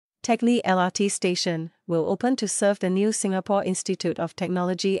Teck Lee LRT station will open to serve the new Singapore Institute of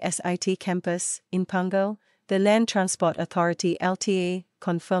Technology SIT campus in Punggol, the Land Transport Authority LTA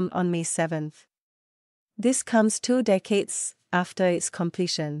confirmed on May 7. This comes 2 decades after its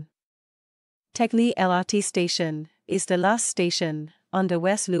completion. Teck Lee LRT station is the last station on the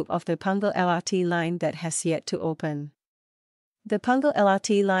west loop of the Punggol LRT line that has yet to open. The Punggol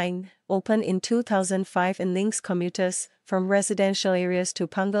LRT line opened in 2005 and links commuters from residential areas to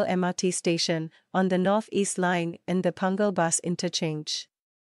Punggol MRT station on the North East Line and the Punggol bus interchange.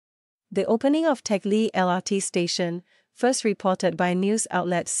 The opening of Teck Lee LRT station, first reported by news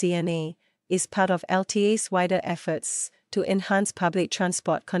outlet CNA, is part of LTA's wider efforts to enhance public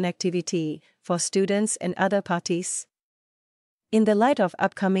transport connectivity for students and other parties. In the light of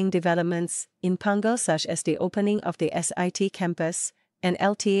upcoming developments in Punggol such as the opening of the SIT campus, an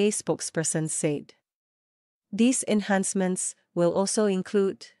LTA spokesperson said, these enhancements will also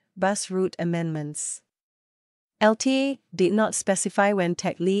include bus route amendments. LTA did not specify when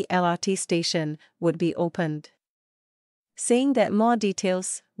Teck Lee LRT station would be opened, saying that more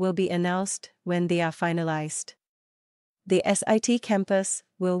details will be announced when they are finalized. The SIT campus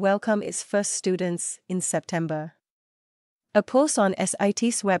will welcome its first students in September. A post on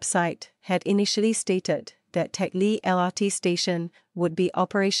SIT's website had initially stated that Teck Lee LRT station would be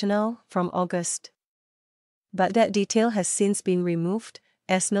operational from August. But that detail has since been removed,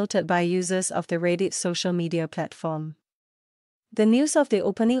 as noted by users of the Reddit social media platform. The news of the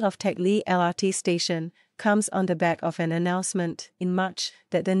opening of Teck Lee LRT station comes on the back of an announcement in March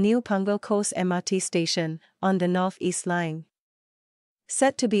that the new Punggol Coast MRT station on the North East Line,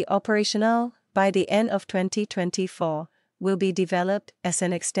 set to be operational by the end of 2024, will be developed as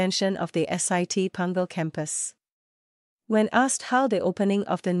an extension of the SIT Punggol campus. When asked how the opening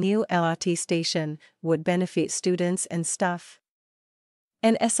of the new LRT station would benefit students and staff,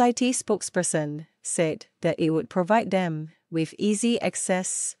 an SIT spokesperson said that it would provide them with easy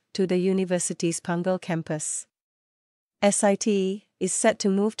access to the university's Punggol campus. SIT is set to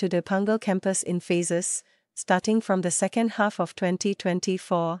move to the Punggol campus in phases, starting from the second half of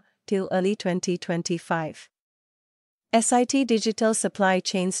 2024 till early 2025. SIT Digital Supply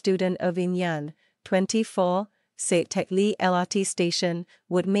Chain student Irvin Yan, 24, said Teck Lee LRT station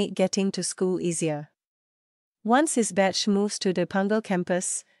would make getting to school easier. Once his batch moves to the Punggol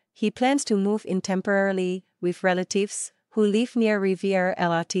campus, he plans to move in temporarily with relatives who live near Riviera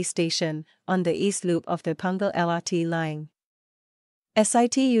LRT station on the east loop of the Punggol LRT line.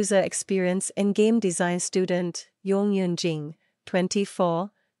 SIT user experience and game design student Yong Yun Jing, 24,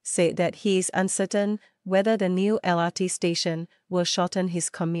 said that he is uncertain whether the new LRT station will shorten his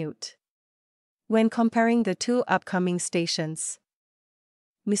commute. When comparing the 2 upcoming stations,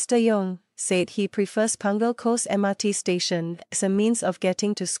 Mr. Yong said he prefers Punggol Coast MRT station as a means of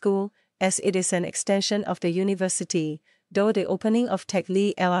getting to school, as it is an extension of the university, though the opening of Teck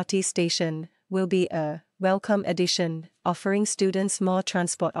Lee LRT station will be a welcome addition, offering students more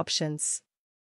transport options.